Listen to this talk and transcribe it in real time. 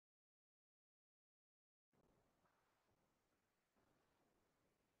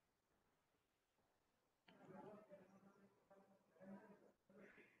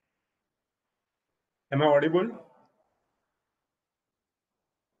Am I audible?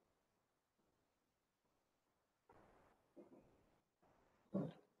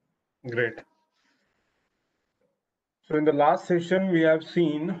 Great. So in the last session, we have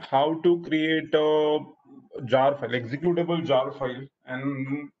seen how to create a jar file, executable jar file.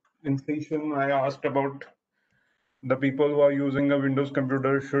 And in session, I asked about the people who are using a Windows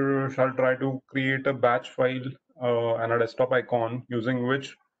computer shall try to create a batch file and a desktop icon using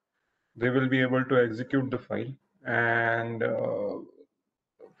which they will be able to execute the file. And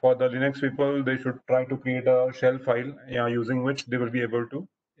for the Linux people, they should try to create a shell file, yeah, using which they will be able to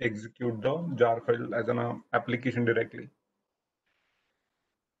execute the jar file as an application directly.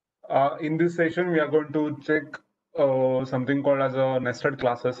 In this session, we are going to check something called as a nested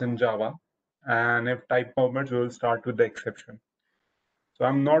classes in Java. And if type permits, we will start with the exception. So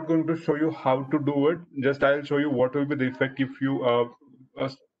I'm not going to show you how to do it. Just I'll show you what will be the effect if you, uh,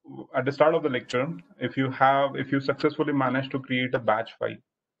 at the start of the lecture, if you successfully manage to create a batch file,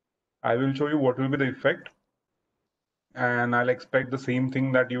 I will show you what will be the effect. And I'll expect the same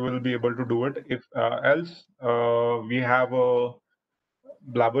thing that you will be able to do it. If else, we have a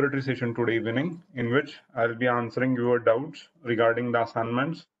laboratory session today evening in which I'll be answering your doubts regarding the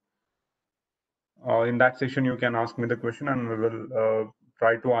assignments. In that session, you can ask me the question and we will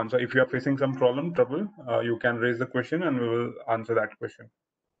try to answer. If you are facing some trouble, you can raise the question and we will answer that question.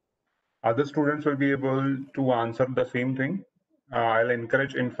 Other students will be able to answer the same thing. I'll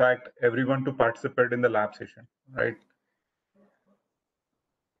encourage, in fact, everyone to participate in the lab session, right?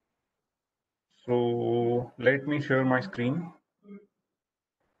 So let me share my screen.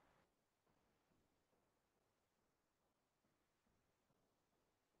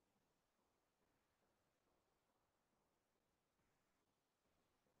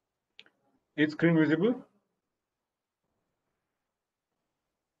 Is screen visible?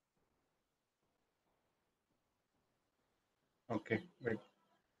 Okay, wait.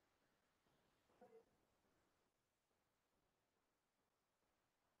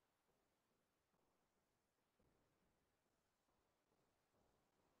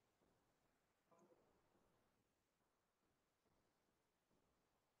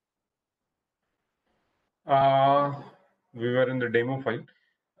 Uh, we were in the demo file.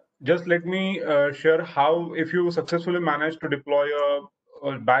 Just let me share how, if you successfully manage to deploy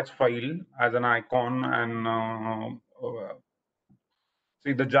a batch file as an icon and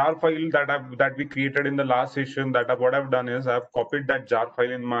see the jar file that we created in the last session. What I've done is I've copied that jar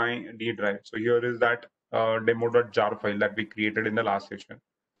file in my D drive. So here is that demo.jar file that we created in the last session.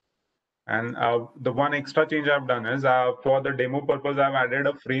 And the one extra change I've done is for the demo purpose, I've added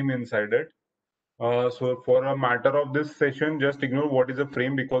a frame inside it. So for a matter of this session, just ignore what is a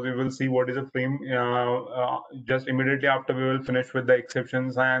frame because we will see what is a frame just immediately after we will finish with the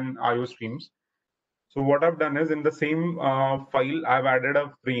exceptions and IO streams. So what I've done is in the same file, I've added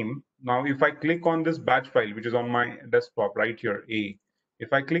a frame. Now, if I click on this batch file, which is on my desktop right here, A,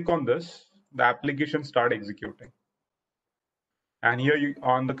 if I click on this, the application start executing. And here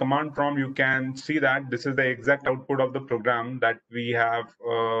on the command prompt, you can see that this is the exact output of the program that we have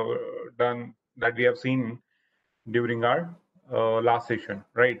that we have seen during our last session,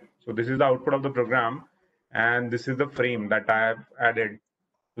 right? So this is the output of the program, and this is the frame that I have added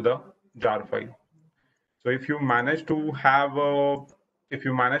to the jar file. So if you manage to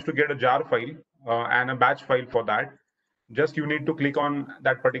get a jar file and a batch file for that, just you need to click on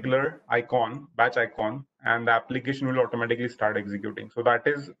that particular icon, batch icon, and the application will automatically start executing. So that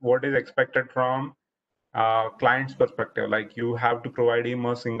is what is expected from client's perspective. Like you have to provide him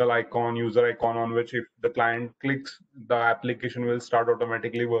a single icon, user icon, on which if the client clicks, the application will start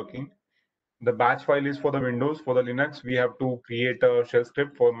automatically working. The batch file is for the Windows. For the Linux, we have to create a shell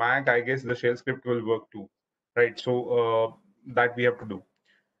script. For Mac, I guess the shell script will work too, right? So that we have to do.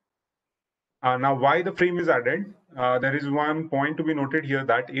 Now, why the frame is added? There is one point to be noted here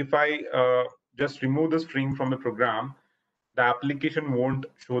that if I just remove the stream from the program, the application won't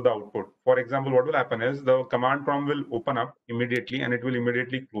show the output. For example, what will happen is the command prompt will open up immediately and it will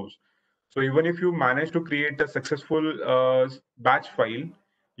immediately close. So even if you manage to create a successful batch file,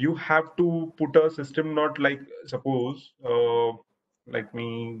 you have to put a system not like suppose, let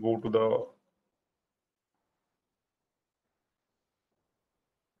me go to the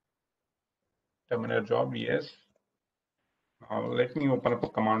terminal job. Yes. Let me open up a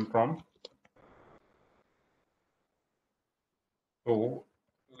command prompt. So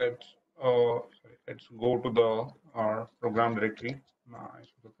let's go to the our program directory.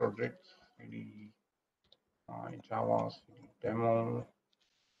 Nice, the project cd Java cd demo,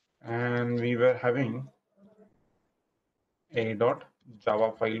 and we were having a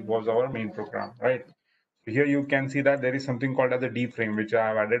 .java file was our main program, right? Here you can see that there is something called as a D frame, which I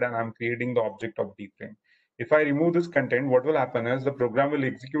have added, and I'm creating the object of D frame. If I remove this content, what will happen is the program will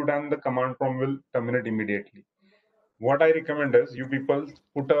execute and the command prompt will terminate immediately. What I recommend is you people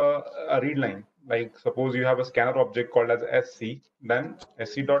put a read line. Like suppose you have a scanner object called as SC, then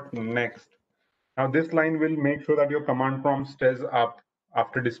sc.next. Now this line will make sure that your command prompt stays up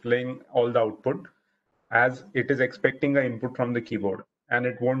after displaying all the output, as it is expecting an input from the keyboard, and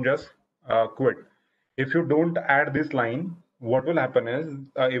it won't just quit. If you don't add this line, what will happen is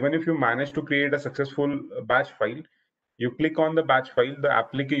even if you manage to create a successful batch file, you click on the batch file, the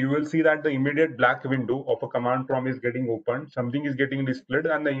application, you will see that the immediate black window of a command prompt is getting opened, something is getting displayed,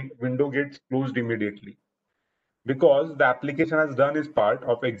 and the window gets closed immediately, because the application has done its part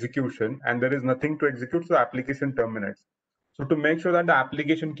of execution and there is nothing to execute, so the application terminates. So to make sure that the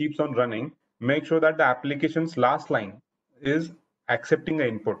application keeps on running, make sure that the application's last line is accepting the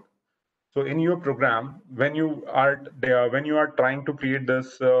input. So in your program, when you are there, when you are trying to create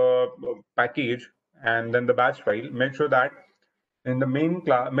this package and then the batch file, make sure that in the main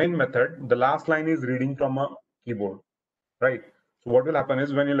method, the last line is reading from a keyboard, right? So what will happen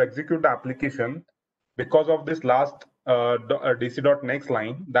is when you'll execute the application, because of this last dc.next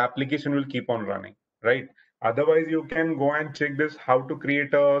line, the application will keep on running, right? Otherwise, you can go and check this how to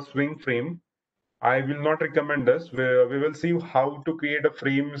create a swing frame. I will not recommend this. We will see how to create a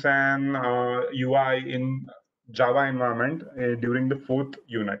frames and UI in Java environment during the fourth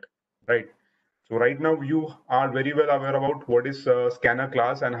unit, right? So right now you are very well aware about what is scanner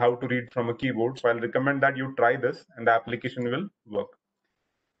class and how to read from a keyboard. So I'll recommend that you try this and the application will work.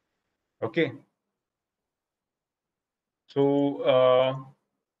 Okay. So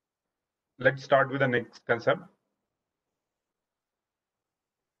let's start with the next concept.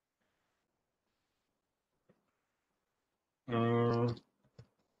 Um,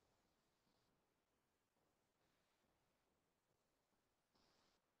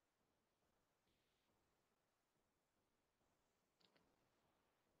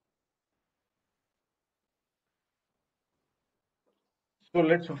 so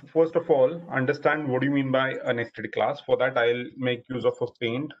let's first of all understand what do you mean by a nested class. For that, I'll make use of a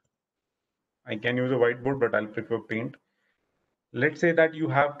paint. I can use a whiteboard, but I'll prefer paint. Let's say that you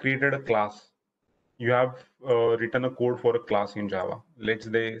have created a class. You have written a code for a class in Java. Let's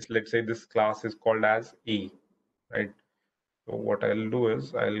say this class is called as A, right? So what I'll do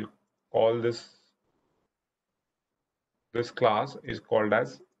is I'll call this class is called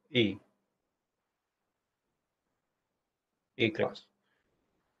as A class.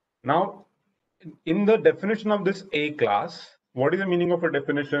 Now, in the definition of this A class, what is the meaning of a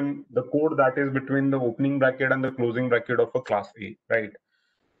definition? The code that is between the opening bracket and the closing bracket of a class A, right?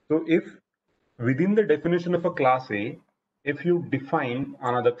 So if within the definition of a class A, if you define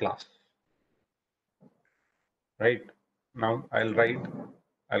another class, right? Now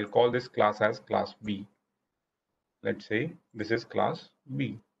I'll call this class as class B. Let's say this is class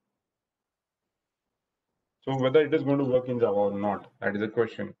B. So whether it is going to work in Java or not, that is a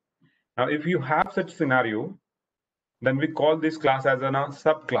question. Now, if you have such scenario, then we call this class as a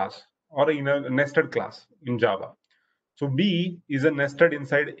subclass or a nested class in Java. So B is a nested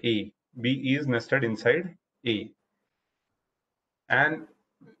inside A. B is nested inside A. And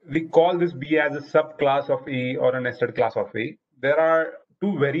we call this B as a subclass of A or a nested class of A. There are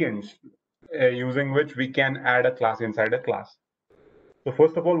two variants using which we can add a class inside a class. So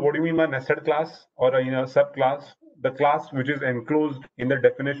first of all, what do you mean by nested class or a subclass? The class which is enclosed in the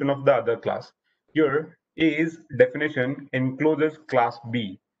definition of the other class. Here, A's definition encloses class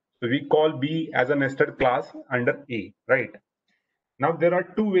B. So we call B as a nested class under A, right? Now there are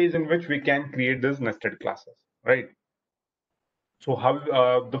two ways in which we can create these nested classes, right? So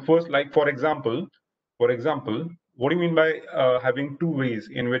how the first, like for example, what do you mean by having two ways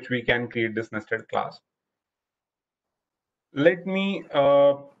in which we can create this nested class? Let me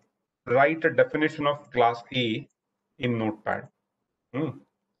write a definition of class A in Notepad.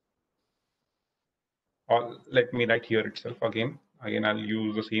 Or let me write here itself again. Again, I'll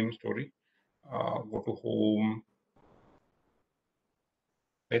use the same story. Go to home.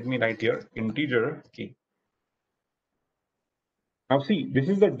 Let me write here integer key. Now see, this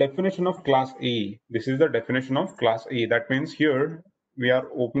is the definition of class A. This is the definition of class A. That means here we are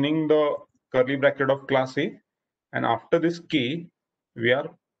opening the curly bracket of class A, and after this K, we are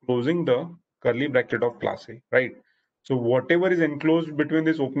closing the curly bracket of class A, right? So whatever is enclosed between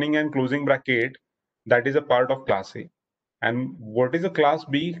this opening and closing bracket, that is a part of class A. And what is a class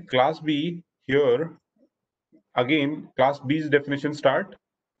B? Class B here, again, class B's definition start,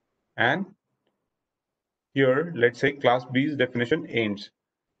 and here, let's say class B's definition ends.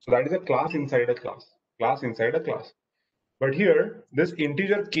 So that is a class inside a class. class inside a class. But here, this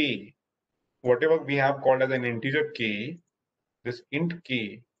integer k, whatever we have called as an integer k, this int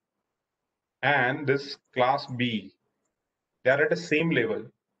k and this class b, they are at the same level.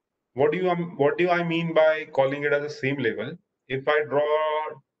 What do I mean by calling it as the same level? If I draw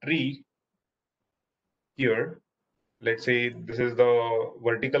a tree here, let's say this is the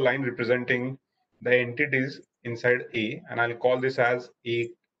vertical line representing the entities inside A, and I'll call this as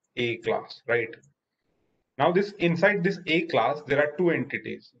A class, right? Now this inside this A class, there are two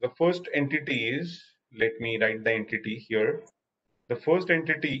entities. The first entity is, let me write the entity here. The first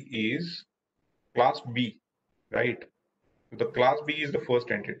entity is class B, right? The class B is the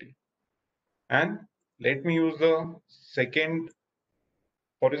first entity. And let me use the second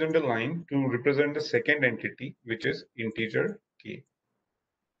horizontal line to represent the second entity, which is integer k.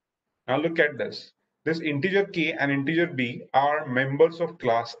 Now look at this. This integer k and integer b are members of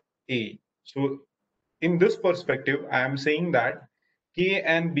class A. So in this perspective, I am saying that k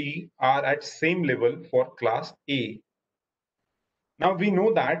and b are at same level for class A. Now we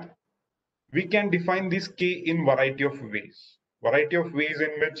know that we can define this k in variety of ways. Variety of ways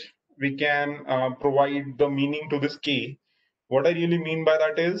in which we can provide the meaning to this k. What I really mean by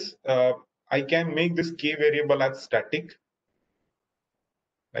that is I can make this k variable as static.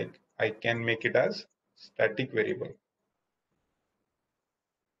 Like I can make it as static variable,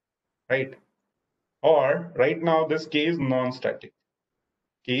 right? Or right now this k is non-static.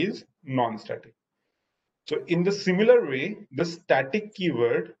 K is non-static. So in the similar way, the static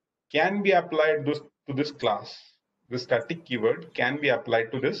keyword can be applied to this class. The static keyword can be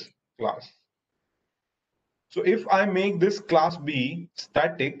applied to this class. So if I make this class B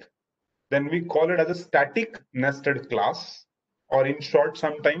static, then we call it as a static nested class, or in short,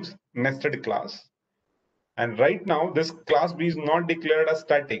 sometimes nested class. And right now, this class B is not declared as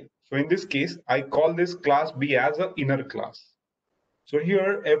static. So in this case, I call this class B as an inner class. So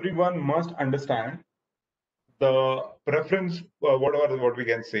here, everyone must understand the preference, what we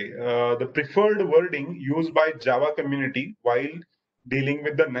can say, the preferred wording used by Java community while dealing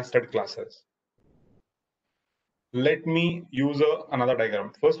with the nested classes. Let me use another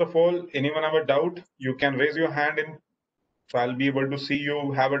diagram. First of all, anyone have a doubt, you can raise your hand in, so I'll be able to see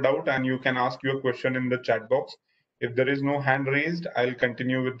you have a doubt and you can ask your question in the chat box. If there is no hand raised, I'll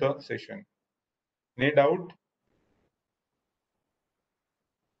continue with the session. Any doubt?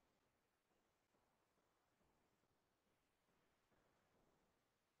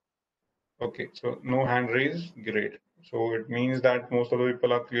 Okay, so no hand raised, great. So it means that most of the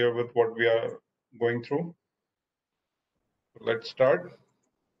people are clear with what we are going through. Let's start.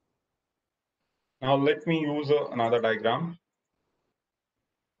 Now let me use another diagram.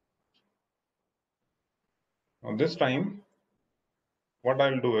 Now this time, what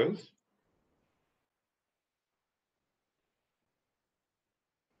I'll do is,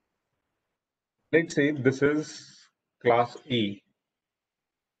 let's say this is class A.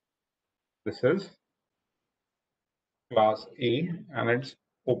 This is class A and its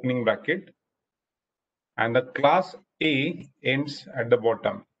opening bracket, and the class A ends at the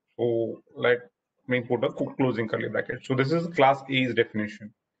bottom. So let me put a closing curly bracket. So this is class A's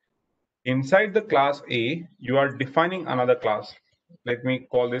definition. Inside the class A, you are defining another class. Let me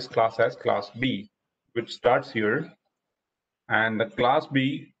call this class as class B, which starts here, and the class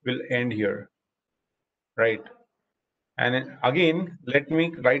B will end here, right? And again, let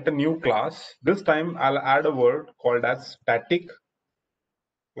me write a new class. This time I'll add a word called as static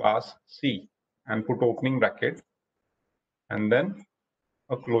class C and put opening bracket and then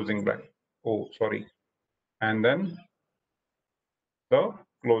a closing bracket. Oh, sorry. And then the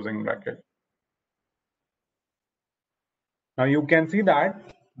closing bracket. Now you can see that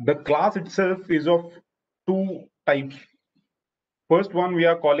the class itself is of two types. First one, we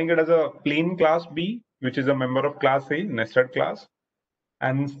are calling it as a plain class B, which is a member of class A, nested class,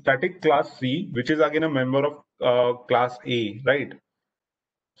 and static class C, which is again a member of class A, right?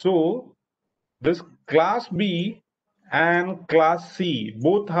 So this class B and class C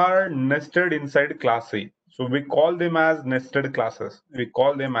both are nested inside class A. So we call them as nested classes. We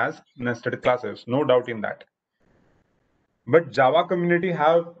call them as nested classes, no doubt in that. But Java community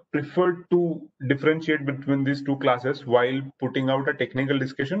have preferred to differentiate between these two classes while putting out a technical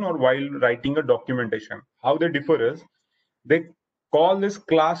discussion or while writing a documentation. How they differ is they call this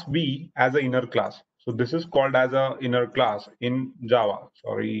class B as an inner class. So this is called as an inner class in Java.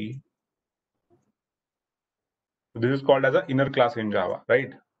 Sorry. This is called as an inner class in Java,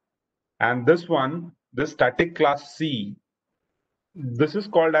 right? And this one, this static class C, this is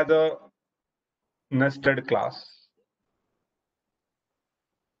called as a nested class.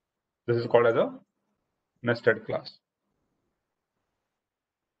 This is called as a nested class.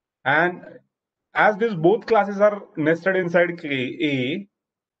 And as these both classes are nested inside A,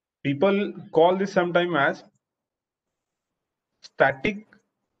 people call this sometime as static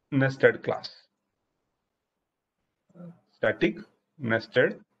nested class. Static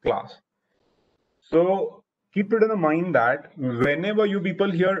nested class. So keep it in the mind that whenever you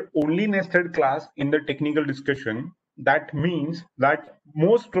people hear only nested class in the technical discussion, that means that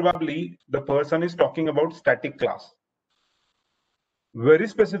most probably the person is talking about static class. Very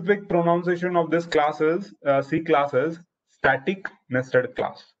specific pronunciation of this class is C class is static nested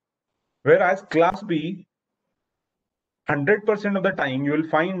class. Whereas class B, 100% of the time you will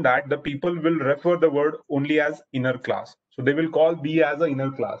find that the people will refer the word only as inner class. So they will call B as an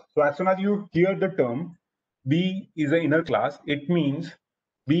inner class. So as soon as you hear the term B is an inner class, it means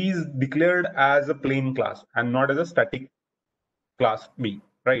B is declared as a plain class and not as a static class B,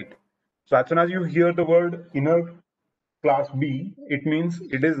 right? So as soon as you hear the word inner class B, it means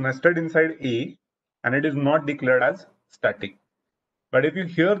it is nested inside A and it is not declared as static. But if you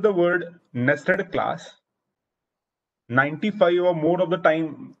hear the word nested class, 95 or more of the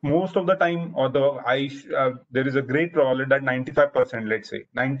time, most of the time, or there is a great probability that 95%, let's say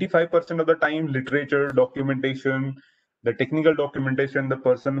 95% of the time, literature, documentation, the technical documentation, the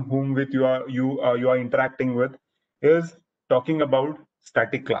person whom with you are interacting with is talking about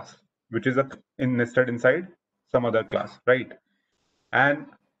static class, which is nested inside some other class, right? And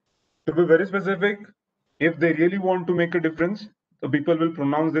to be very specific, if they really want to make a difference, the people will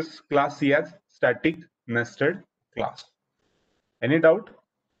pronounce this class C as static nested class. Any doubt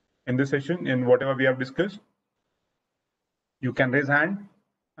in this session in whatever we have discussed? You can raise hand.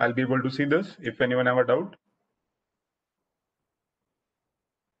 I'll be able to see this if anyone have a doubt.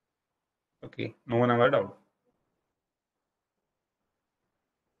 Okay, no one have a doubt.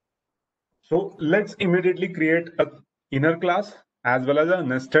 So let's immediately create a inner class as well as a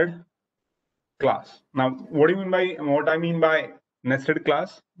nested class. Now, what I mean by nested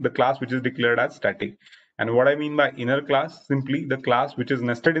class? The class which is declared as static. And what I mean by inner class, simply the class which is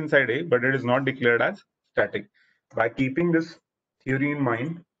nested inside A, but it is not declared as static. By keeping this theory in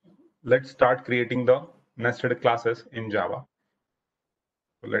mind, let's start creating the nested classes in Java.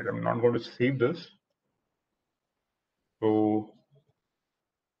 So I'm not going to save this. So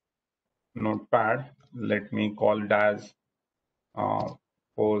notepad, let me call it as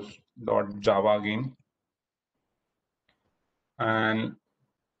post.java again. And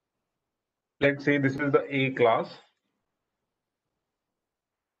let's say this is the A class,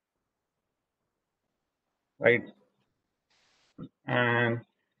 right? And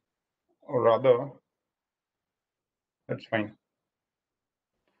or rather, that's fine.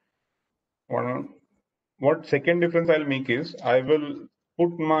 What second difference I'll make is I will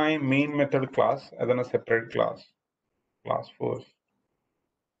put my main method class as a separate class first.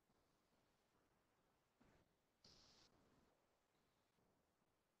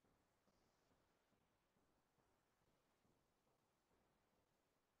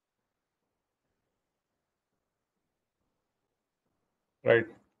 Right?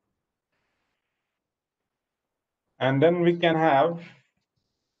 And then we can have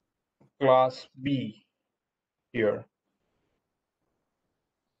class B here.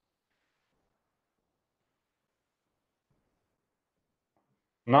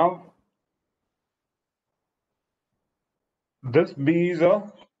 Now this B is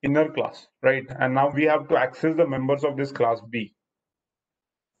a inner class, right? And now we have to access the members of this class B.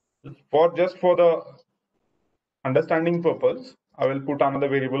 For the understanding purpose, I will put another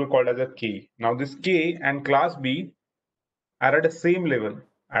variable called as a K. Now this K and class B are at the same level,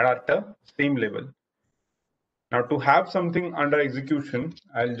 Now to have something under execution,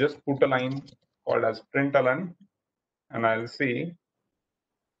 I'll just put a line called as println, and I'll say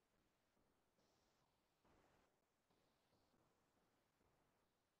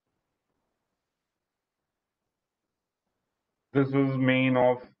this is main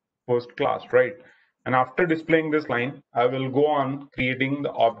of first class, right? And after displaying this line, I will go on creating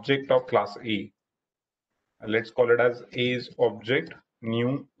the object of class A. Let's call it as A's object,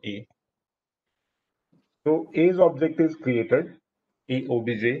 new A. So A's object is created. A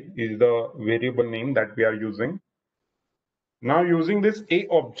obj is the variable name that we are using. Now using this A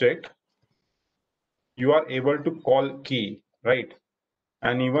object, you are able to call key, right?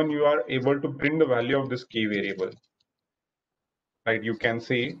 And even you are able to print the value of this key variable, right? You can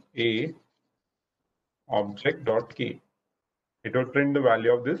say A object dot key. It will print the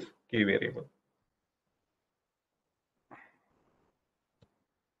value of this key variable.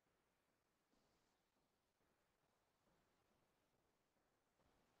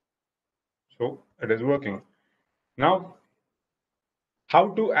 So It is working. Now, how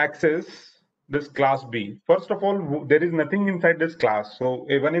to access this class B? First of all, there is nothing inside this class. So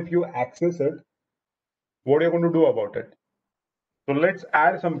even if you access it, what are you going to do about it? So let's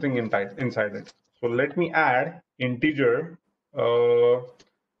add something inside it. So let me add integer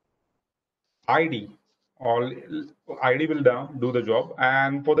ID. All ID will do the job.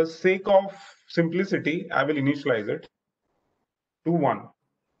 And for the sake of simplicity, I will initialize it to 1.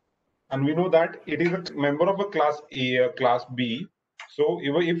 And we know that it is a member of a class A, a class B. So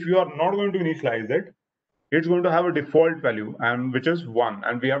even if you are not going to initialize it, it's going to have a default value, and which is 1.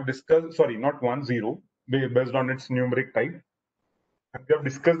 And we have discussed, sorry, not 1, 0, based on its numeric type. And we have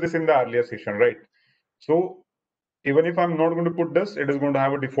discussed this in the earlier session, right? So even if I'm not going to put this, it is going to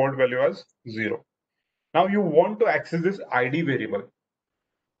have a default value as 0. Now you want to access this ID variable,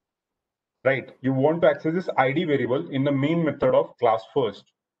 right? You want to access this ID variable in the main method of class first.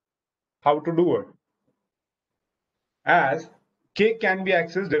 How to do it? As K can be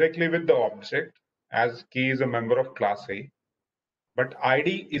accessed directly with the object, as K is a member of class A, but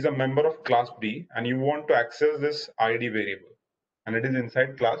ID is a member of class B, and you want to access this ID variable, and it is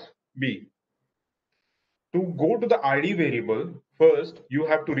inside class B. To go to the ID variable, first you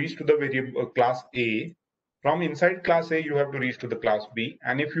have to reach to the variable class A. From inside class A, you have to reach to the class B.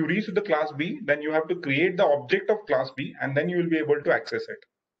 And if you reach to the class B, then you have to create the object of class B, and then you will be able to access it.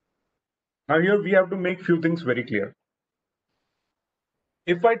 Now here we have to make few things very clear.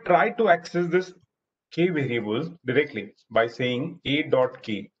 If I try to access this K variables directly by saying a dot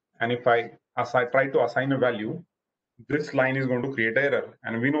K, and if I try to assign a value, this line is going to create error.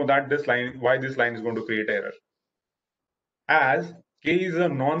 And we know that why this line is going to create error. As K is a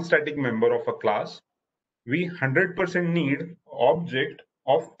non-static member of a class, we 100% need object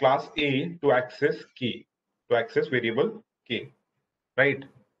of class A to access K, to access variable K, right?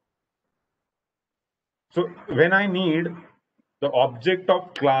 So when I need the object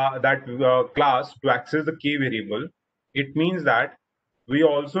of class to access the K variable, it means that we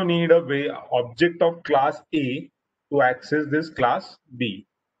also need a object of class A to access this class B,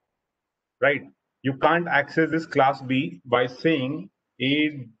 right? You can't access this class B by saying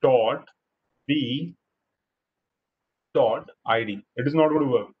A dot B dot ID. It is not going to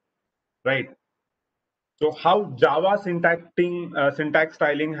work, right? So how Java syntax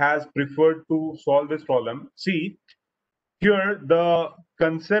styling has preferred to solve this problem? See, here the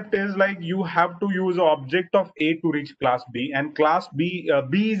concept is like you have to use an object of A to reach class B, and class B,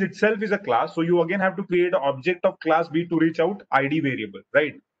 B is itself is a class. So you again have to create an object of class B to reach out ID variable,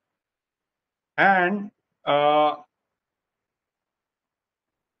 right? And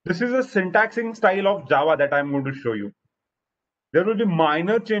this is a syntaxing style of Java that I'm going to show you. There will be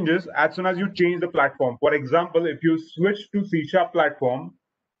minor changes as soon as you change the platform. For example, if you switch to C# platform,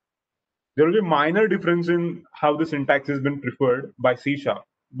 there will be minor difference in how the syntax has been preferred by C#,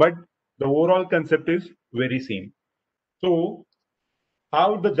 but the overall concept is very same. So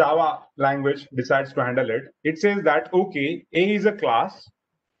how the Java language decides to handle it, it says that, okay, A is a class.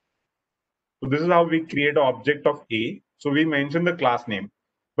 So this is how we create an object of A. So we mention the class name.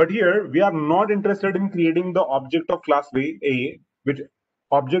 But here we are not interested in creating the object of class A, which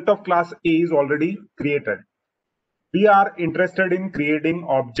object of class A is already created. We are interested in creating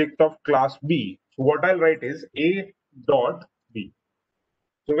object of class B. So what I'll write is A dot B.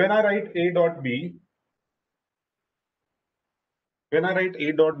 So when I write A dot B,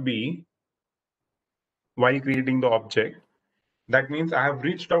 while creating the object, that means I have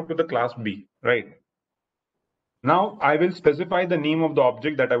reached out to the class B, right? Now I will specify the name of the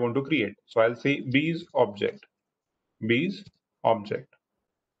object that I want to create. So I'll say B's object, B's object,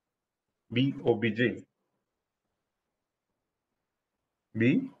 B obj,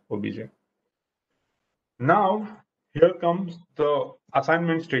 B obj. Now here comes the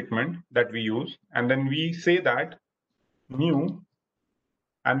assignment statement that we use, and then we say that new,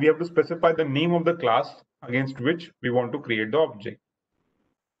 and we have to specify the name of the class against which we want to create the object.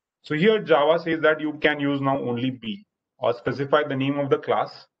 So here Java says that you can use now only B, or specify the name of the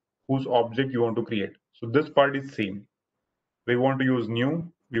class whose object you want to create. So this part is same. We want to use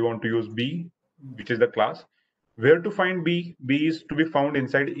new, we want to use B, which is the class. Where to find B? B is to be found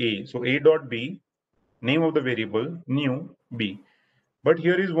inside A. So A dot B, name of the variable, new B. But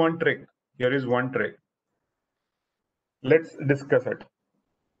here is one trick. Here is one trick. Let's discuss it.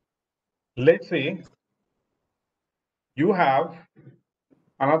 Let's say you have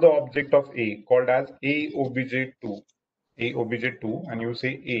another object of A called as A obj2. A obj2, and you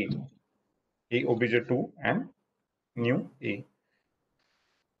say A obj2 and new A.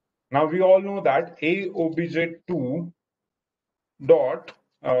 Now we all know that A obj2 dot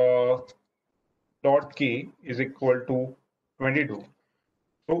dot k is equal to 22.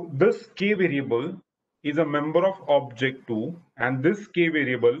 So this k variable is a member of object 2 and this k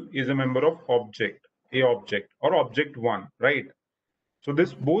variable is a member of object a object or object 1, right? So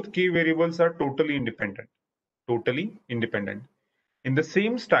this both k variables are totally independent. Totally independent. In the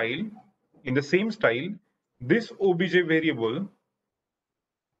same style, this obj variable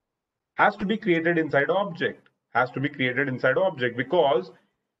has to be created inside object. Has to be created inside object because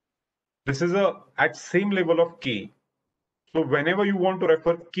this is a at same level of k. So whenever you want to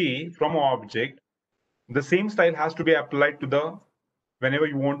refer k from an object, the same style has to be applied to the whenever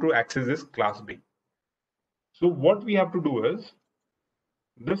you want to access this class B. So what we have to do is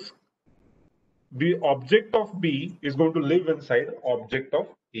this the object of B is going to live inside object of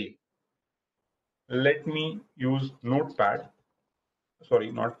A. Let me use notepad.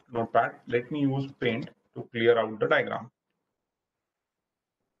 Sorry, not notepad. Let me use paint to clear out the diagram.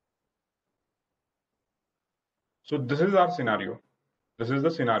 So this is our scenario. This is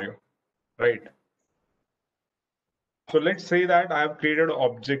the scenario, right? So let's say that I have created an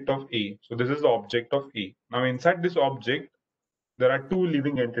object of A. So this is the object of A. Now inside this object, there are two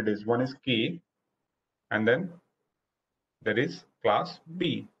living entities. One is K and then there is class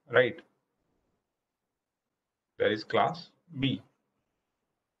B, right? There is class B.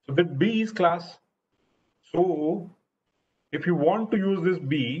 So that B is class. So if you want to use this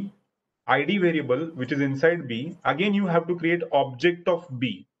B ID variable, which is inside B, again you have to create object of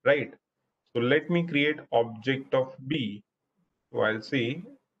B, right? So let me create object of B. So I'll say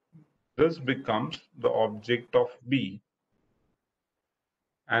this becomes the object of B.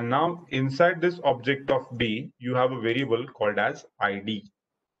 And now inside this object of B, you have a variable called as ID.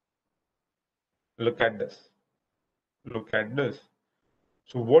 Look at this. Look at this.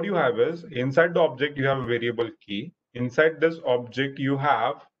 So what you have is inside the object, you have a variable key. Inside this object, you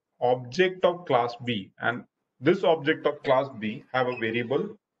have object of class B. And this object of class B have a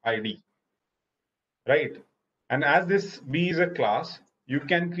variable ID, right? And as this B is a class, you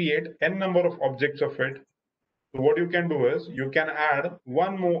can create n number of objects of it. So what you can do is you can add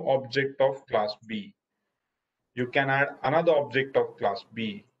one more object of class B. You can add another object of class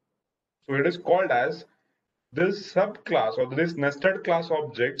B. So it is called as this subclass or this nested class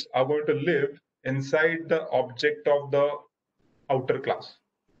objects are going to live inside the object of the outer class.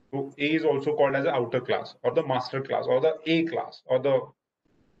 So A is also called as the outer class or the master class or the A class or the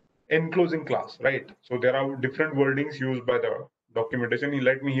enclosing class, right? So there are different wordings used by the documentation.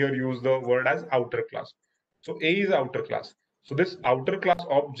 Let me here use the word as outer class. So A is outer class. So this outer class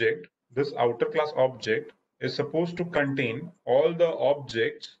object is supposed to contain all the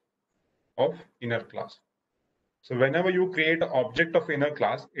objects of inner class. So whenever you create an object of inner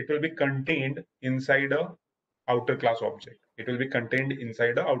class, it will be contained inside a outer class object. It will be contained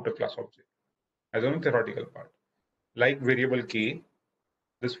inside a outer class object as a theoretical part. Like variable k,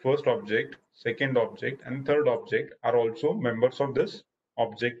 this first object, second object, and third object are also members of this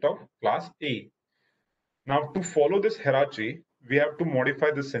object of class A. Now to follow this hierarchy, we have to modify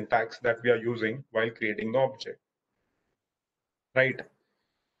the syntax that we are using while creating the object. Right?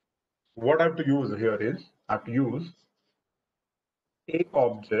 What I have to use here is I have to use a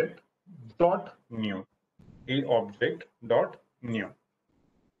object dot new. A object dot new.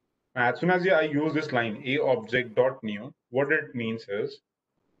 As soon as I use this line a object dot new, what it means is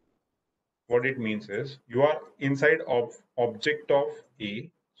you are inside of object of A.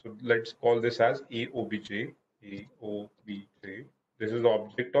 So let's call this as a obj. A obj. This is the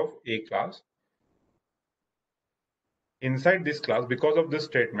object of A class. Inside this class, because of this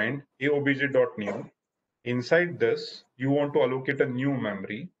statement a obj dot new, inside this you want to allocate a new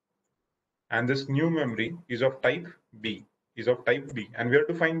memory, and this new memory is of type B. And where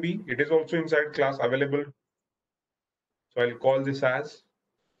to find B? It is also inside class available. So I'll call this as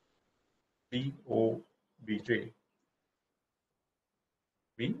BOBJ.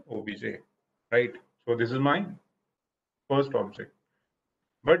 BOBJ. Right. So this is my first object.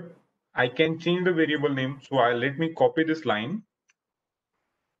 But I can change the variable name. So let me copy this line.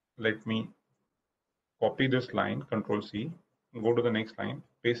 Let me copy this line, Control C, go to the next line,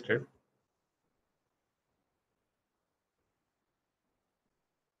 paste it.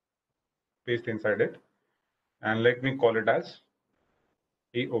 Paste inside it. And let me call it as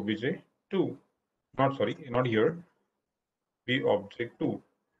AOBJ2. Not here. B object 2.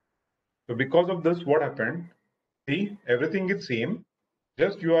 So because of this, what happened? See, everything is same.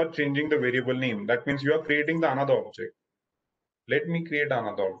 Just you are changing the variable name. That means you are creating the another object. Let me create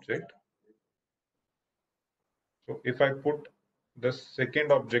another object. So if I put the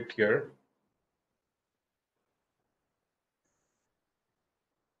second object here,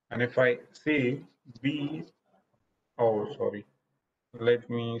 And if I say B, oh, sorry, let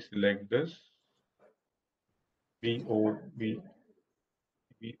me select this B O B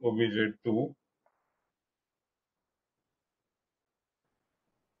B O B J 2.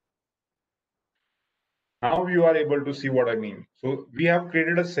 Now you are able to see what I mean. So we have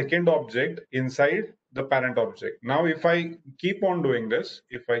created a second object inside the parent object. Now, if I keep on doing this,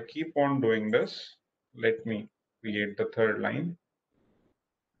 let me create the third line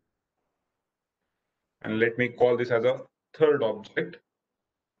and let me call this as a third object.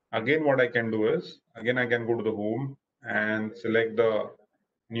 Again, what I can do is, again, I can go to the home and select the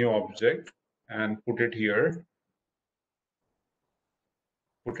new object and put it here,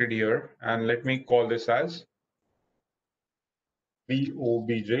 and let me call this as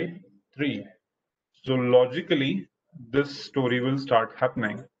BOBJ3. So logically, this story will start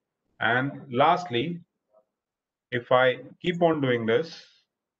happening. And lastly, if I keep on doing this,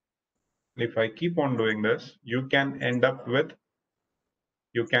 you can end up with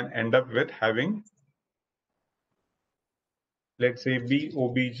having, let's say,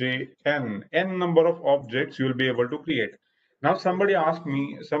 n number of objects you will be able to create. Now somebody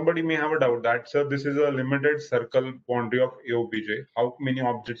may have a doubt that, sir, this is a limited circle boundary of AOBJ. How many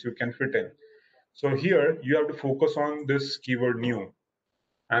objects you can fit in? So here you have to focus on this keyword new.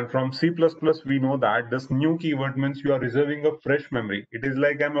 And from C++, we know that this new keyword means you are reserving a fresh memory. It is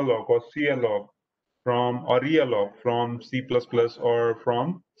like malloc or clog or realloc from C++ or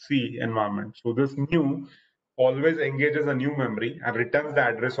from C environment. So this new always engages a new memory and returns the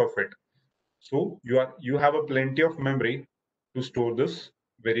address of it. So you have a plenty of memory to store this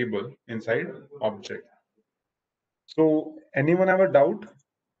variable inside object. So anyone have a doubt?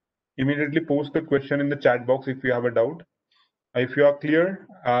 Immediately post the question in the chat box if you have a doubt. If you are clear,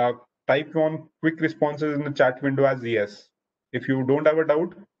 type on quick responses in the chat window as yes. If you don't have a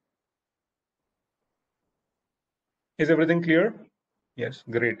doubt, is everything clear? Yes,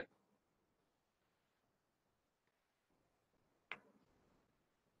 great.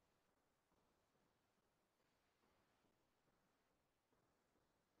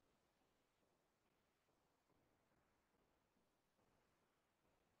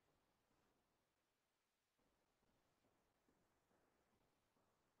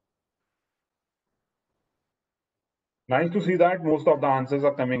 Nice to see that most of the answers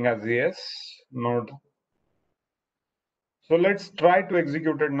are coming as yes. Not. So let's try to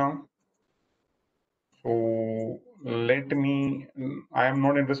execute it now. So I am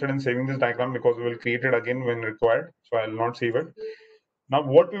not interested in saving this diagram because we will create it again when required. So I will not save it. Now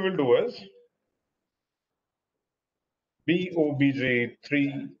what we will do is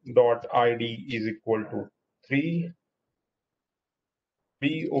BOBJ3.id is equal to 3,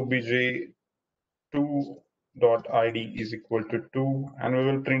 BOBJ2.id is equal to 2, and we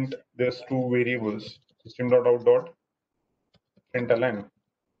will print these two variables, system.out.println.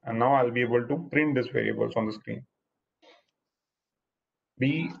 And now I'll be able to print these variables on the screen.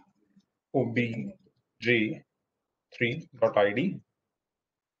 BOBJ3.id,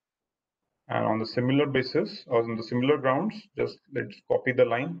 and on the similar basis or on the similar grounds, just let's copy the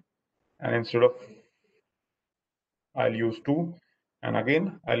line, and instead of I'll use 2, and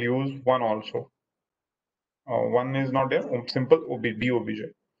again I'll use 1 also. 1 is not there, simple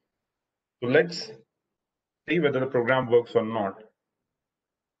BOBJ. So let's see whether the program works or not.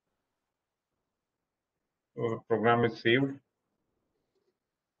 So the program is saved.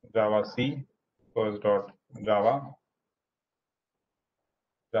 Java C first dot Java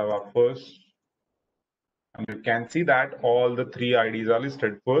first, and you can see that all the three IDs are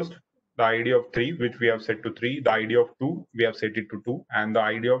listed. First, the ID of 3, which we have set to 3, the ID of 2, we have set it to 2, and the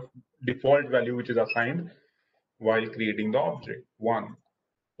ID of default value, which is assigned while creating the object, 1.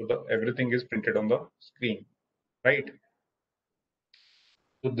 So everything is printed on the screen, right?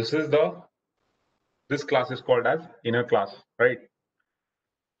 So this class is called as inner class, right?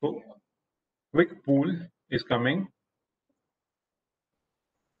 So quick pool is coming.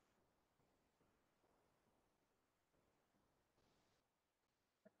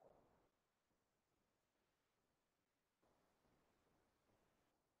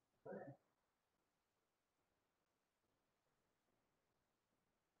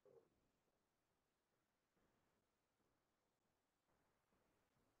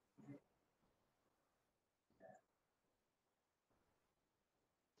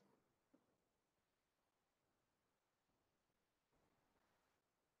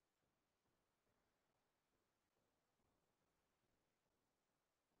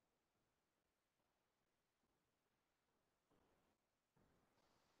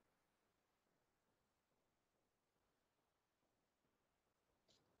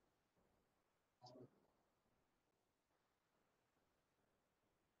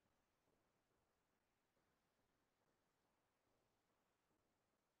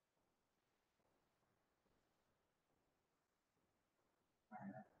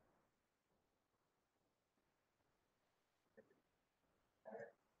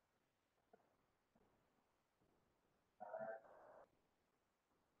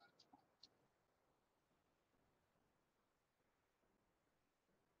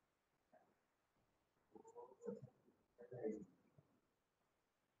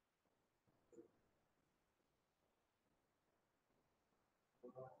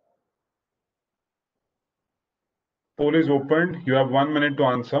 Poll is opened. You have 1 minute to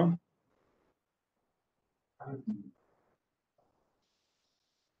answer.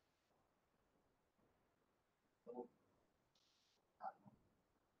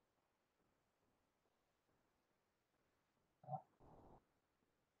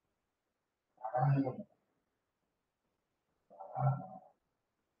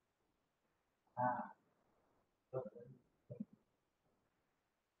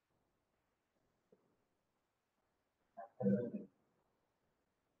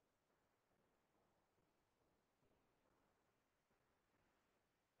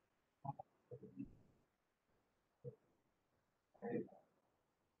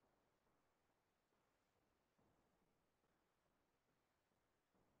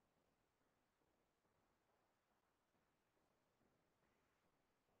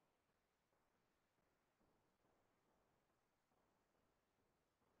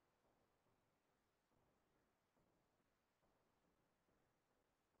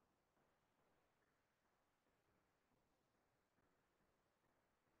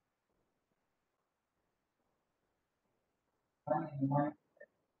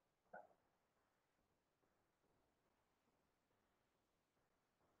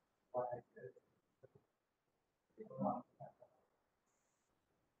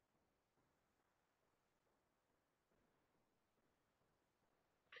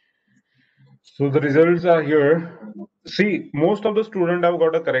 So the results are here. See, most of the students have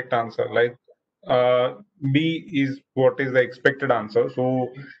got a correct answer. Like B is what is the expected answer. So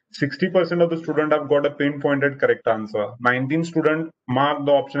 60% of the student have got a pinpointed correct answer. 19 student mark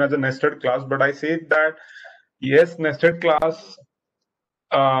the option as a nested class, but I said that yes, nested class.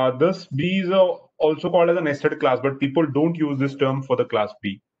 This B is also called as a nested class, but people don't use this term for the class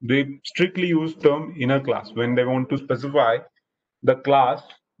B. They strictly use term inner class when they want to specify the class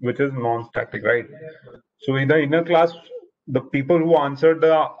which is non-static, right? So in the inner class, the people who answered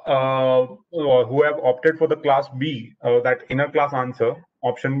the or who have opted for the class B, that inner class answer,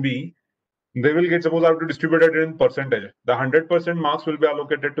 option B, they will get, suppose I have to distribute it in percentage. The 100% marks will be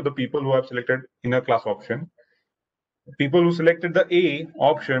allocated to the people who have selected inner class option. People who selected the A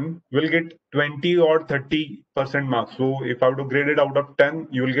option will get 20 or 30% marks. So if I have to grade it out of 10,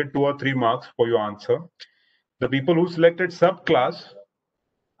 you will get 2 or 3 marks for your answer. The people who selected subclass,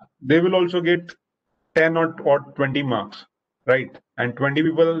 they will also get 10 or 20 marks, right? And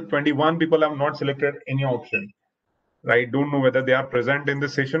 21 people have not selected any option, right? Don't know whether they are present in the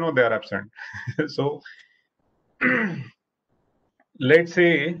session or they are absent. So let's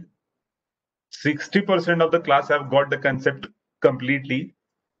say 60% of the class have got the concept completely,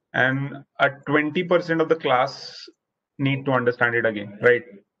 and a 20% of the class need to understand it again, right?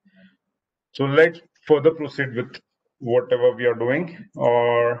 So let's further proceed with whatever we are doing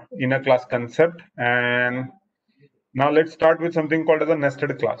or inner class concept. And now let's start with something called as a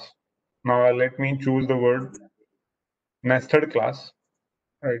nested class. Now let me choose the word nested class.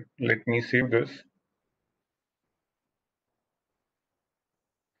 Right. Let me save this.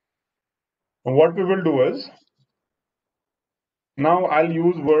 What we will do is, now I'll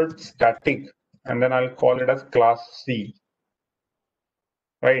use word static and then I'll call it as class C.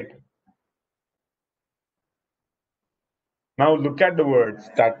 Right. Now look at the word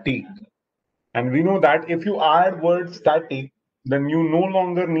static. And we know that if you add word static, then you no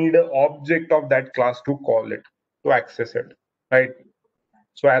longer need an object of that class to call it, to access it. Right.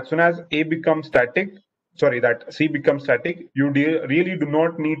 So as soon as A becomes static, sorry, that C becomes static, you really do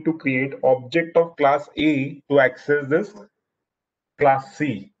not need to create object of class A to access this class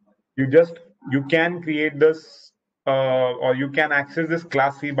C. You can create this or you can access this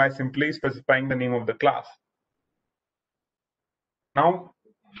class C by simply specifying the name of the class. Now,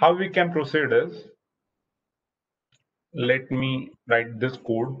 how we can proceed is, let me write this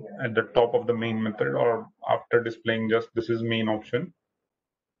code at the top of the main method, or after displaying just this is main option.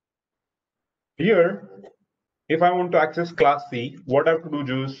 Here, if I want to access class C, what I have to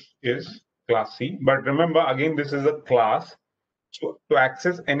do just is class C. But remember, again, this is a class. So to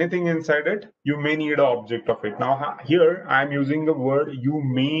access anything inside it, you may need an object of it. Now here I'm using the word you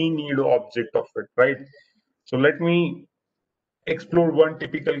may need an object of it, right? So let me explore one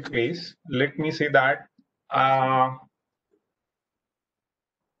typical case. Let me say that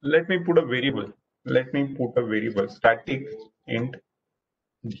let me put a variable. Let me put a variable static int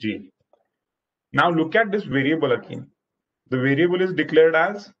j. Now look at this variable again. The variable is declared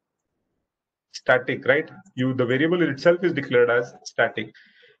as static, right? The variable itself is declared as static,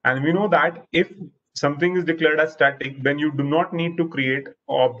 and we know that if something is declared as static, then you do not need to create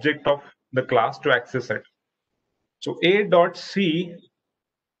object of the class to access it. So a dot c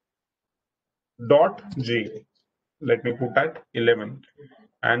dot j, let me put at 11,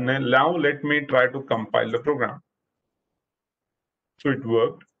 and now let me try to compile the program. So it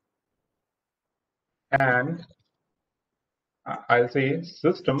worked, and I'll say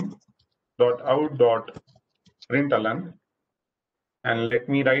system dot out dot println, and let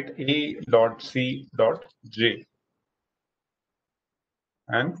me write a dot c dot j,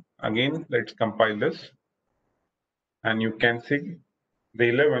 and again let's compile this, and you can see the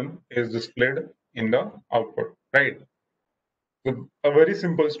 11 is displayed in the output, right? So a very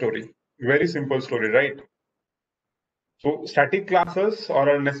simple story, right? So static classes or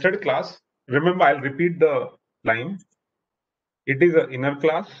a nested class, remember, I'll repeat the line. It is an inner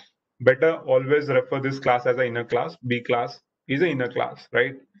class. Better always refer this class as an inner class. B class is an inner class,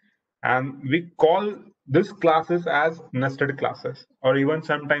 right? And we call this classes as nested classes, or even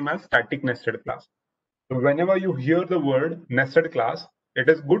sometime as static nested class. So whenever you hear the word nested class, it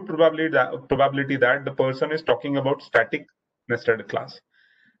is good probability that the person is talking about static nested class.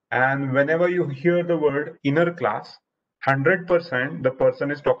 And whenever you hear the word inner class, 100% the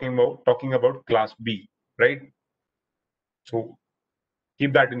person is talking about class B, right? So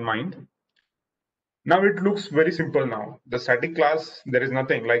keep that in mind. Now it looks very simple now. The static class, there is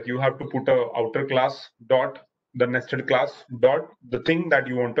nothing like you have to put a outer class dot the nested class dot the thing that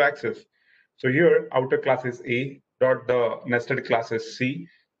you want to access. So here outer class is A dot the nested class is C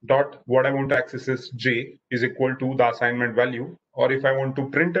dot what I want to access is J is equal to the assignment value, or if I want to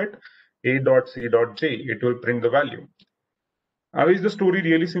print it, A dot C dot J, it will print the value. Now is the story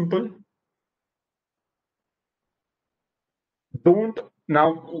really simple? Don't.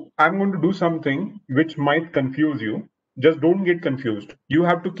 Now I'm going to do something which might confuse you. Just don't get confused. You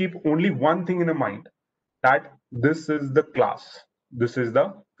have to keep only one thing in your mind, that this is the class, this is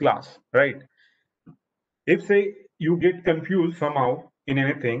the class, right? If say you get confused somehow in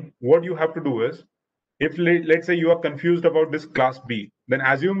anything, what you have to do is, if let's say you are confused about this class B, then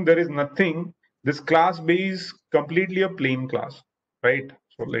assume there is nothing. This class B is completely a plain class, right?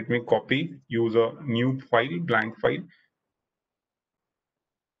 So let me copy, use a new file, blank file.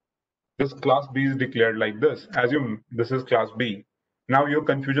 This class B is declared like this. Assume this is class B. Now your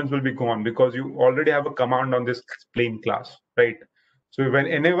confusions will be gone because you already have a command on this plain class, right? So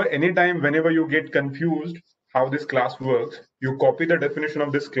anytime, whenever you get confused how this class works, you copy the definition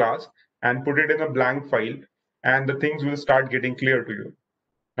of this class and put it in a blank file, and the things will start getting clear to you.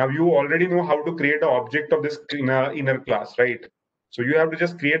 Now you already know how to create an object of this inner class, right? So you have to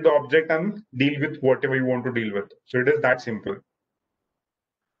just create the object and deal with whatever you want to deal with. So it is that simple.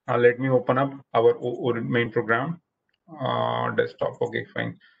 Let me open up our main program, desktop. Okay,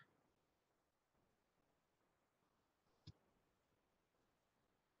 fine.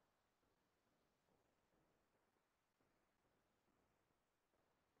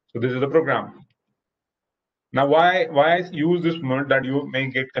 So this is the program. Now, why I use this word that you may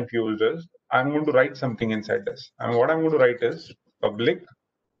get confused is I'm going to write something inside this, and what I'm going to write is public,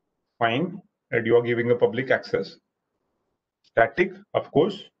 fine, that you are giving a public access. Static, of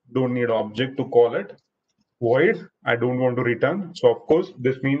course, don't need object to call it. Void, I don't want to return. So of course,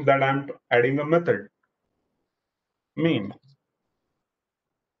 this means that I'm adding a method, main,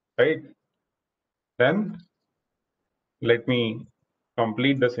 right? Then let me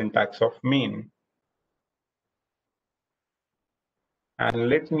complete the syntax of main. And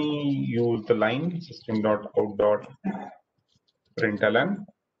let me use the line system.out.println.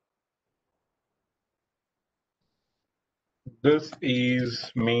 This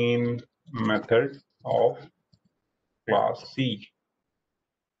is main method of class C,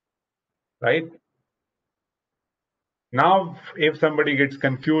 right? Now, if somebody gets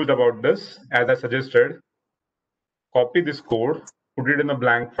confused about this, as I suggested, copy this code, put it in a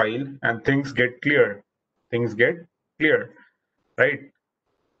blank file, and things get clear. Things get clear, right?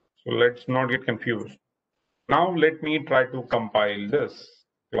 So let's not get confused. Now let me try to compile this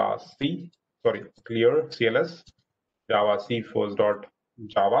class C, sorry, clear CLS Java C first dot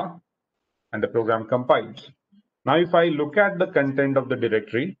Java, and the program compiles. Now, if I look at the content of the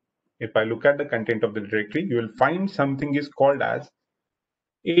directory, you will find something is called as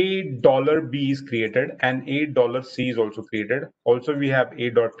 $B is created and $C is also created. Also, we have a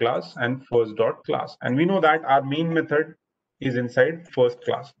dot class and first dot class, and we know that our main method is inside first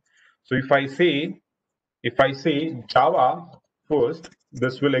class. So if I say Java first,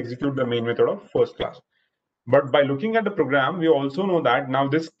 this will execute the main method of first class. But by looking at the program, we also know that now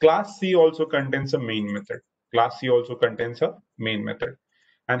this class C also contains a main method. Class C also contains a main method.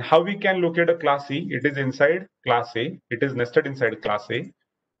 And how we can locate a class C? It is inside class A. It is nested inside class A.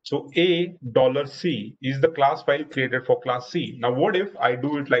 So $C is the class file created for class C. Now, what if I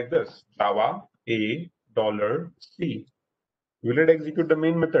do it like this? Java $C. Will it execute the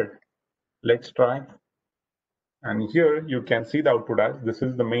main method? Let's try. And here you can see the output as this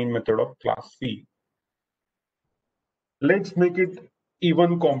is the main method of class C. Let's make it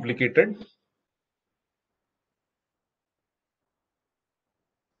even complicated.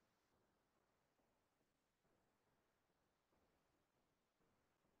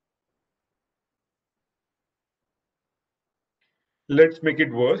 Let's make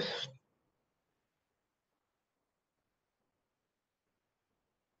it worse.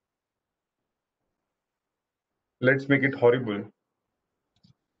 Let's make it horrible.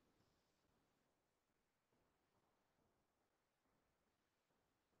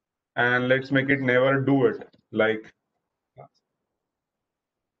 And let's make it never do it. Like,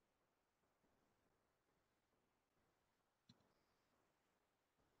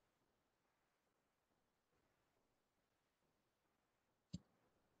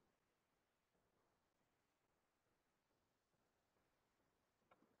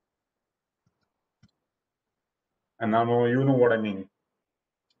 and now you know what I mean.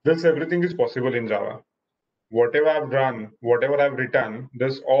 This everything is possible in Java. Whatever I've run, whatever I've written,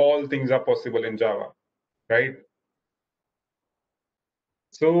 this all things are possible in Java, right?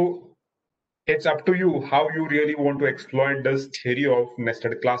 So it's up to you how you really want to exploit this theory of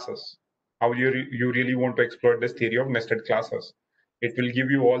nested classes. How you really want to exploit this theory of nested classes. It will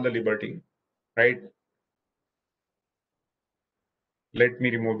give you all the liberty, right? Let me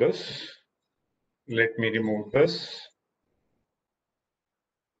remove this. Let me remove this.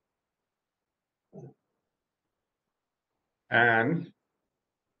 And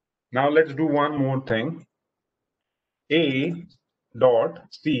now let's do one more thing. A dot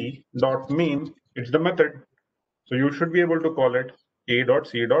C dot main, it's the method. So you should be able to call it A dot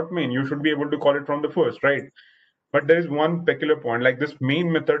C dot main. You should be able to call it from the first, right? But there is one peculiar point, like this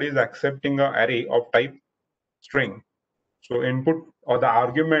main method is accepting an array of type string. So input or the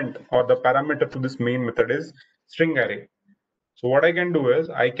argument or the parameter to this main method is string array. So what I can do is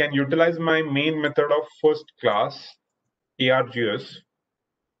I can utilize my main method of first class args,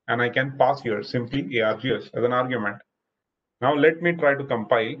 and I can pass here simply args as an argument. Now let me try to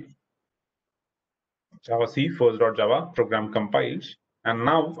compile Java C first.java program compiles, and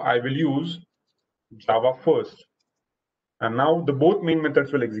now I will use Java first. And now the both main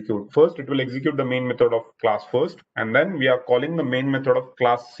methods will execute. First, it will execute the main method of class first, and then we are calling the main method of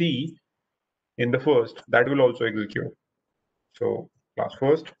class C in the first. That will also execute. So class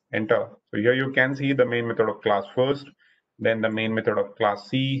first, enter. So here you can see the main method of class first, then the main method of class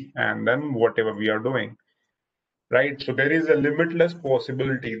C, and then whatever we are doing. Right. So there is a limitless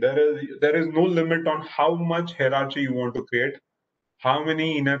possibility. There is no limit on how much hierarchy you want to create, how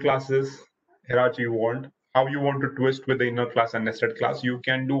many inner classes hierarchy you want, how you want to twist with the inner class and nested class. You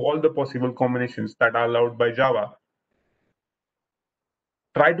can do all the possible combinations that are allowed by Java.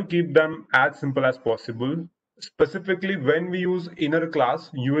 Try to keep them as simple as possible. Specifically, when we use inner class,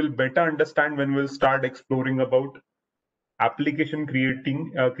 you will better understand when we'll start exploring about application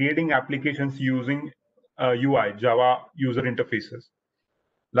creating applications using UI, Java user interfaces.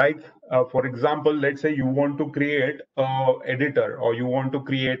 Like, for example, let's say you want to create a editor, or you want to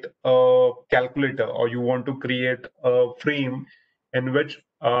create a calculator, or you want to create a frame in which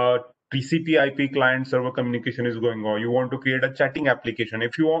TCP IP client server communication is going on. You want to create a chatting application.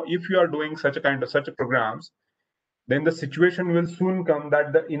 If you are doing such a programs, then the situation will soon come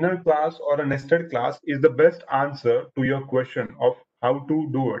that the inner class or a nested class is the best answer to your question of how to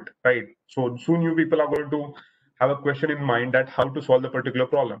do it, right? So soon you people are going to have a question in mind that how to solve the particular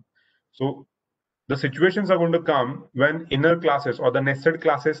problem. So the situations are going to come when inner classes or the nested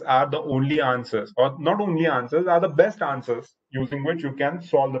classes are the only answers, or not only answers, are the best answers using which you can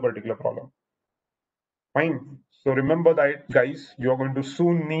solve the particular problem. Fine. So remember that, guys, you're going to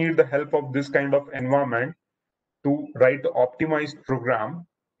soon need the help of this kind of environment to write the optimized program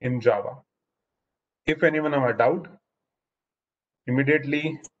in Java. If anyone have a doubt,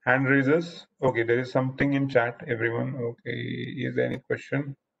 immediately hand raises. Okay, there is something in chat, everyone. Okay, is there any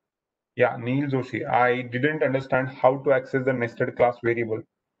question? Yeah, Neil Joshi. I didn't understand how to access the nested class variable.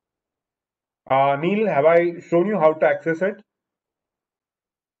 Neil, have I shown you how to access it?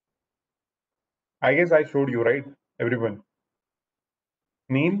 I guess I showed you, right? Everyone.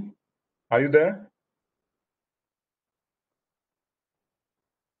 Neil, are you there?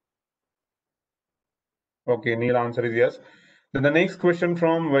 Okay, Neil answer is yes. Then the next question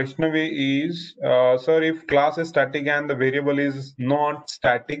from Vaishnavi is, sir, if class is static and the variable is not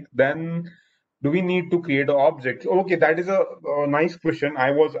static, then do we need to create an object? Okay, that is a nice question.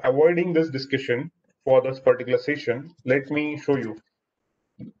 I was avoiding this discussion for this particular session. Let me show you.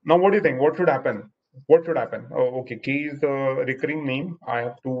 Now, what do you think? What should happen? What should happen? Oh, okay, key is the recurring name. I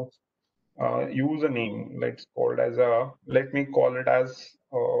have to use a name. Let's call it as a, let me call it as,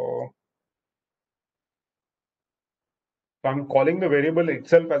 so I'm calling the variable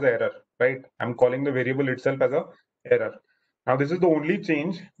itself as an error, right? I'm calling the variable itself as a error. Now, this is the only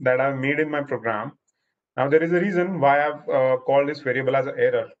change that I've made in my program. Now, there is a reason why I've called this variable as an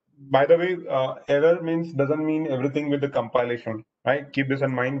error. By the way, error means doesn't mean everything with the compilation, right? Keep this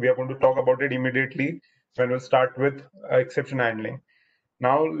in mind. We are going to talk about it immediately when we'll start with exception handling.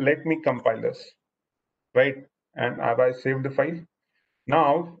 Now, let me compile this, right? And have I saved the file?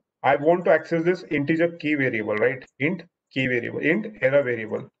 Now, I want to access this integer key variable, right? Int key variable, int error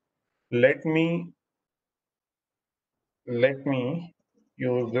variable. Let me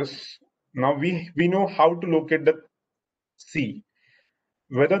use this. Now we know how to locate the C.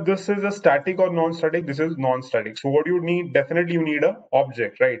 Whether this is a static or non-static, this is non-static. So what you need, definitely you need a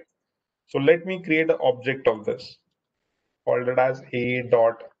object, right? So let me create an object of this, called it as a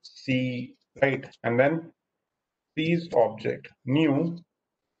dot c, right? And then C's object, new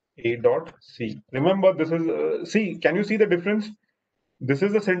a dot c. Remember, this is see. Can you see the difference? This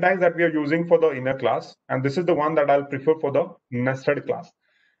is the syntax that we are using for the inner class, and this is the one that I'll prefer for the nested class.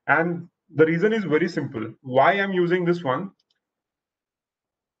 And the reason is very simple. Why I'm using this one?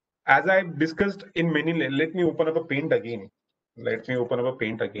 As I discussed in many, let me open up a paint again. Let me open up a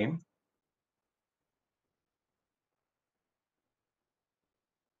paint again.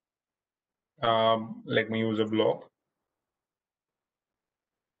 Let me use a block.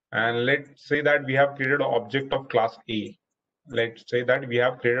 And let's say that we have created an object of class A. Let's say that we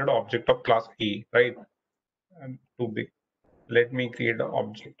have created an object of class A, right? And too big. Let me create an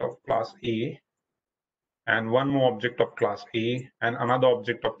object of class A and one more object of class A and another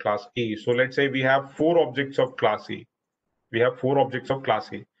object of class A. So let's say we have four objects of class A. We have four objects of class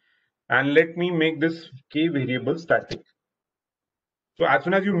A. And let me make this k variable static. So as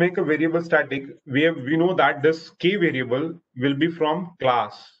soon as you make a variable static, we know that this k variable will be from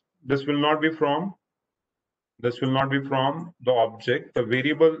class. This will not be from the object. The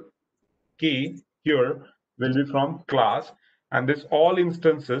variable k here will be from class, and this all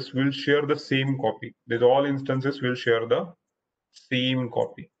instances will share the same copy. These all instances will share the same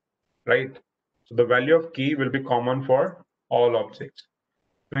copy, right? So the value of key will be common for all objects.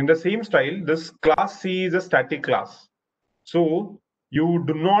 So in the same style, this class C is a static class. So you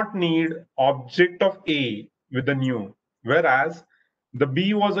do not need object of A with the new, whereas the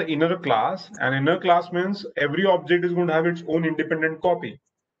B was an inner class, and inner class means every object is going to have its own independent copy.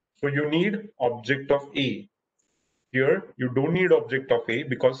 So you need object of A. Here you don't need object of A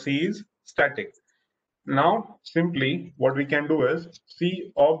because C is static. Now simply what we can do is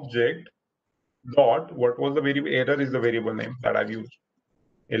C object dot, what was the variable, error is the variable name that I've used,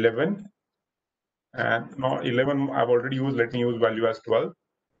 11, and now 11 I've already used, let me use value as 12,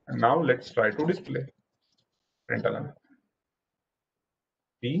 and now let's try to display println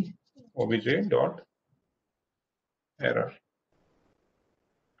p obj dot error.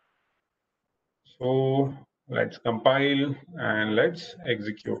 So let's compile and let's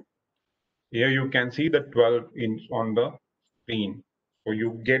execute. Here you can see the 12 inch on the screen, so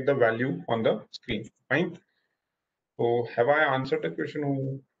you get the value on the screen. Fine. So have I answered the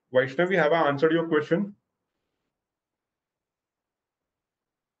question? Vaishnavi, have I answered your question?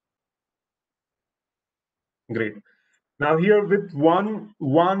 Great. Now here with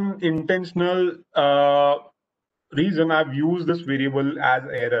one intentional reason, I've used this variable as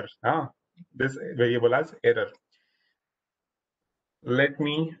error. This variable as error. Let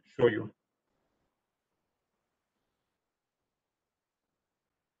me show you.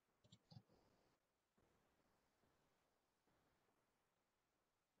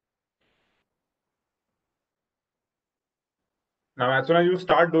 Now as soon as you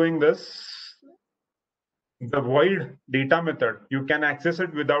start doing this, the void data method, you can access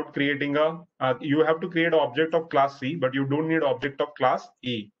it without creating a, you have to create an object of class C, but you don't need object of class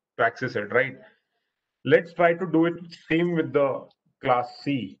E to access it, right? Let's try to do it same with the class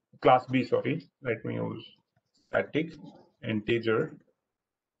B, sorry. Let me use static integer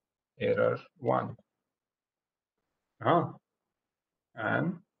error 1.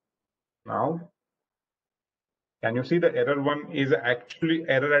 And now, can you see the error 1 is actually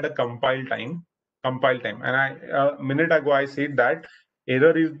error at a compile time? And a minute ago I said that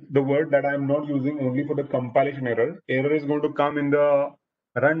Error is the word that I am not using only for the compilation error. Error is going to come in the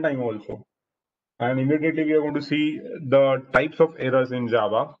runtime also. And immediately we are going to see the types of errors in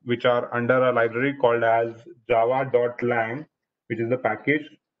Java, which are under a library called as java.lang, which is the package.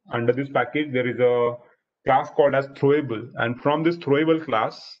 Under this package, there is a class called as throwable. And from this throwable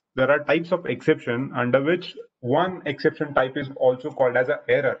class, there are types of exception under which one exception type is also called as an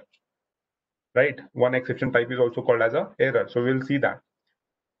error, right? One exception type is also called as an error. So we'll see that.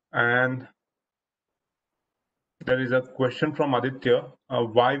 And there is a question from Aditya,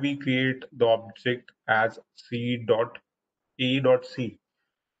 why we create the object as c dot a dot c,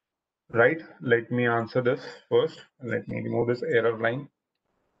 right? Let me answer this first. Let me remove this error line.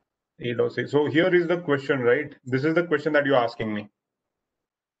 A dot c. So here is the question, right? This is the question that you're asking me.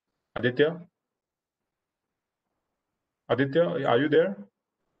 Aditya? Aditya, are you there?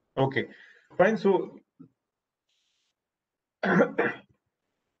 Okay, fine. So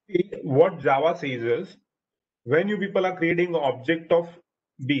what Java says is, when you people are creating an object of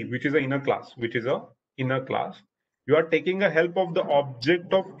B, which is an inner class, you are taking a help of the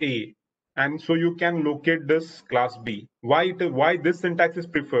object of A, and so you can locate this class B. Why this syntax is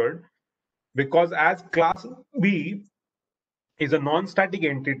preferred? Because as class B is a non-static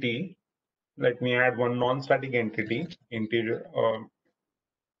entity, let me add one non-static entity integer.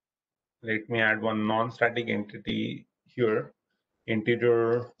 Let me add one non-static entity here,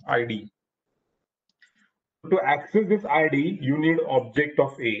 integer ID. To access this ID, you need object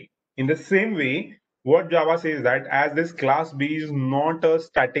of A. In the same way, what Java says that as this class B is not a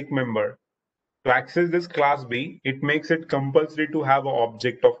static member, to access this class B, it makes it compulsory to have an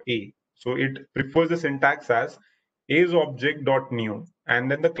object of A. So it prefers the syntax as A's object dot new and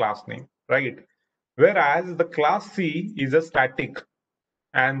then the class name, right? Whereas the class C is a static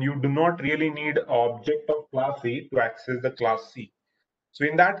and you do not really need object of class C to access the class C. So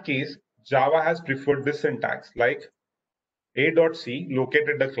in that case, Java has preferred this syntax like a.c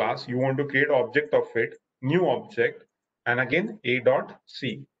located the class, you want to create object of it, new object, and again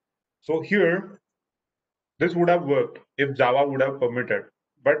a.c. So here, this would have worked if Java would have permitted,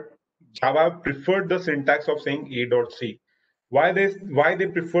 but Java preferred the syntax of saying a.c. Why they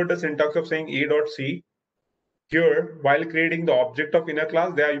preferred the syntax of saying a.c? Here, while creating the object of inner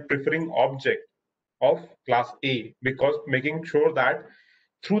class, they are preferring object of class A, because making sure that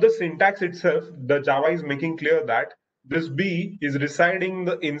through the syntax itself, the Java is making clear that this B is residing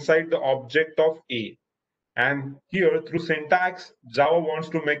inside the object of A. And here through syntax, Java wants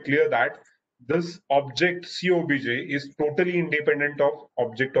to make clear that this object COBJ is totally independent of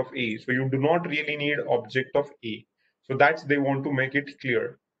object of A. So you do not really need object of A. So that's they want to make it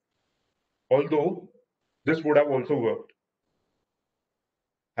clear. Although this would have also worked.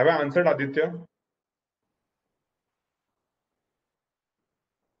 Have I answered, Aditya?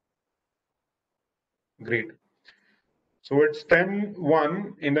 Great. So it's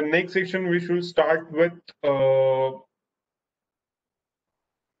 10:1. In the next section, we should start with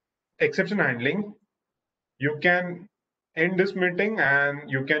exception handling. You can end this meeting and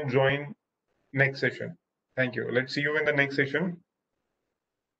you can join next session. Thank you. Let's see you in the next session.